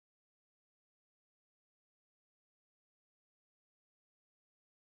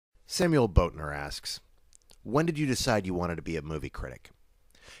Samuel Boatner asks, when did you decide you wanted to be a movie critic?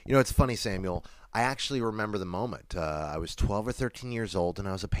 You know, it's funny, Samuel. I actually remember the moment. I was 12 or 13 years old, and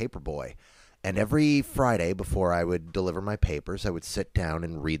I was a paper boy. And every Friday before I would deliver my papers, I would sit down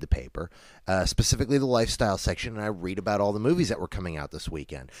and read the paper, specifically the lifestyle section, and I read about all the movies that were coming out this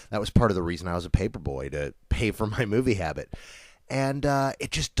weekend. That was part of the reason I was a paper boy, to pay for my movie habit. And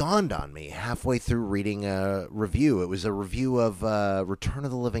it just dawned on me halfway through reading a review. It was a review of Return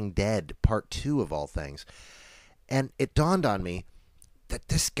of the Living Dead, Part 2 of all things. And it dawned on me that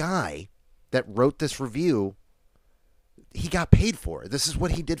this guy that wrote this review, he got paid for it. This is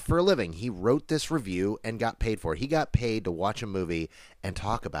what he did for a living. He wrote this review and got paid for it. He got paid to watch a movie and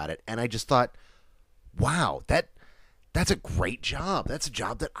talk about it. And I just thought, wow, that's a great job. That's a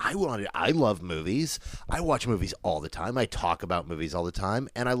job that I wanted. I love movies. I watch movies all the time. I talk about movies all the time,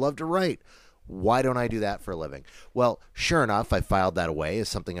 and I love to write. Why don't I do that for a living? Well, sure enough, I filed that away as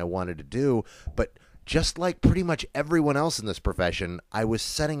something I wanted to do, but just like pretty much everyone else in this profession, I was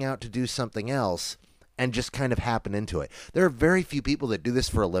setting out to do something else and just kind of happened into it. There are very few people that do this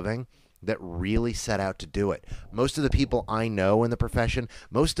for a living that really set out to do it. Most of the people I know in the profession,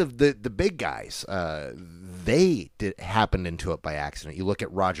 most of the big guys, they happened into it by accident. You look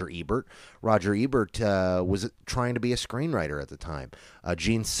at Roger Ebert. Roger Ebert was trying to be a screenwriter at the time.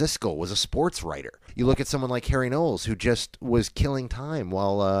 Gene Siskel was a sports writer. You look at someone like Harry Knowles, who just was killing time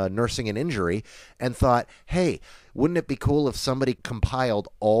while nursing an injury and thought, hey, wouldn't it be cool if somebody compiled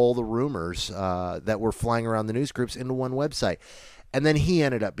all the rumors that were flying around the news groups into one website? And then he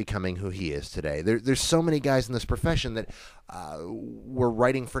ended up becoming who he is today. There's so many guys in this profession that were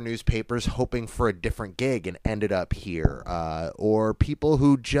writing for newspapers hoping for a different gig and ended up here. Or people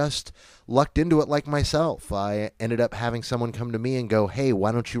who just lucked into it like myself. I ended up having someone come to me and go, hey,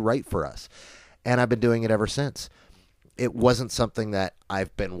 why don't you write for us? And I've been doing it ever since. It wasn't something that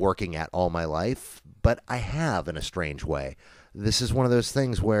I've been working at all my life, but I have in a strange way. This is one of those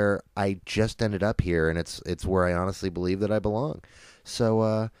things where I just ended up here, and it's where I honestly believe that I belong.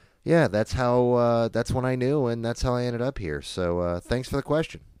 So, yeah, that's when I knew, and that's how I ended up here. So, thanks for the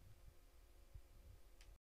question.